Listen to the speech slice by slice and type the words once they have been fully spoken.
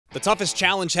The toughest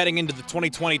challenge heading into the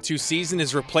 2022 season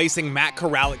is replacing Matt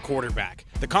Corral at quarterback.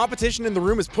 The competition in the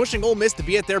room is pushing Ole Miss to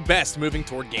be at their best moving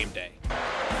toward game day.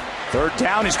 Third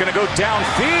down, he's going to go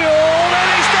downfield,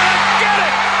 and he's going to get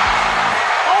it!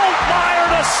 Altmyer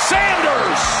to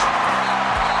Sanders!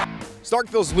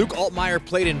 Starkville's Luke Altmyer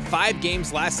played in 5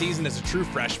 games last season as a true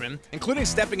freshman, including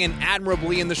stepping in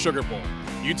admirably in the Sugar Bowl.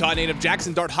 Utah native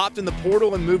Jackson Dart hopped in the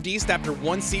portal and moved east after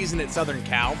 1 season at Southern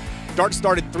Cal. Dart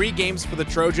started 3 games for the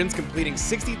Trojans, completing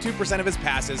 62% of his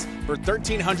passes for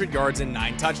 1,300 yards and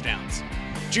 9 touchdowns.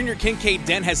 Junior Kincaid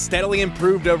Dent has steadily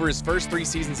improved over his first 3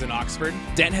 seasons in Oxford.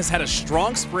 Dent has had a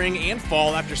strong spring and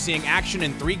fall after seeing action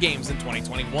in 3 games in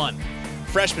 2021.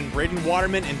 Freshmen Braden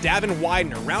Waterman and Davin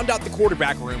Widener round out the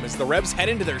quarterback room as the Rebs head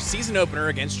into their season opener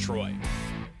against Troy.